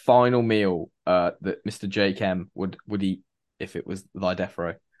the final meal that Mr. Jake M would eat if it was thy death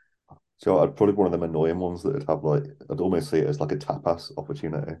row. So I'd probably one of them annoying ones that would have like I'd almost see it as like a tapas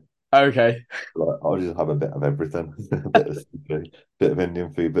opportunity. Okay, Like I'll just have a bit of everything, a bit of sushi, bit of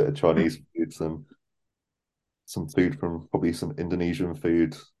Indian food, bit of Chinese food, some food from probably some Indonesian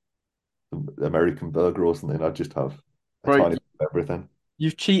food, some American burger or something. I'd just have a bro, tiny bit of everything.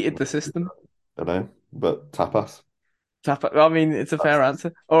 you've cheated the system. I don't know, but tapas. I mean, it's a fair That's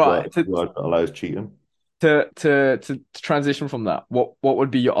answer. All word, right, word that allows cheating. to transition from that, what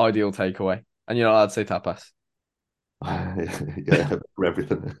would be your ideal takeaway? And you're not allowed to say tapas. Yeah, for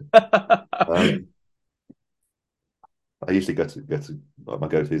everything. Um, I usually get to like my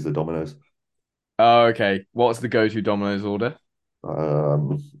go-to is the Domino's. Oh, okay. What's the go-to Domino's order?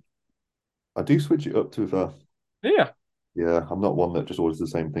 Um, I do switch it up to Yeah, yeah, I'm not one that just orders the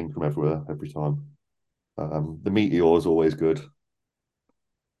same thing from everywhere every time. The meteor is always good.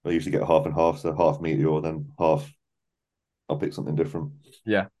 I usually get half and half, so half meteor, then half I'll pick something different.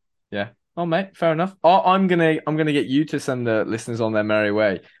 yeah, yeah. Oh, mate, fair enough. I'm gonna get you to send the listeners on their merry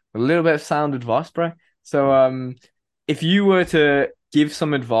way. A little bit of sound advice, bro. So, if you were to give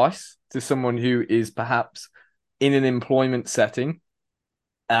some advice to someone who is perhaps in an employment setting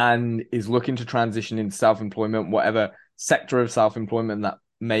and is looking to transition into self-employment, whatever sector of self-employment that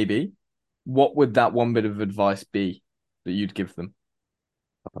may be, what would that one bit of advice be that you'd give them?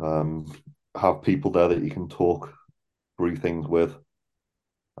 Um, have people there that you can talk through things with,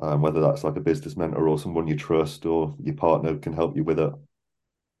 whether that's like a business mentor or someone you trust or your partner can help you with it.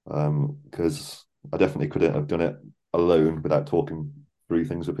 Because I definitely couldn't have done it alone without talking through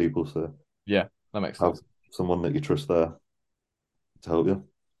things with people. So Yeah, that makes have sense. someone that you trust there to help you.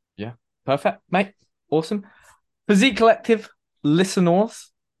 Yeah, perfect, mate. Awesome. Physique Collective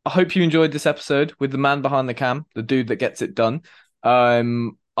listeners, I hope you enjoyed this episode with the man behind the cam, the dude that gets it done.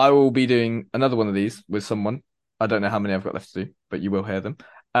 I will be doing another one of these with someone. I don't know how many I've got left to do, but you will hear them.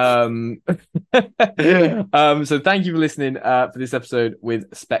 Um, so thank you for listening for this episode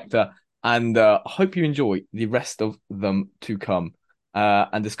with Spectre, and I hope you enjoy the rest of them to come.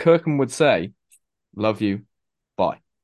 And as Kirkham would say, love you. Bye.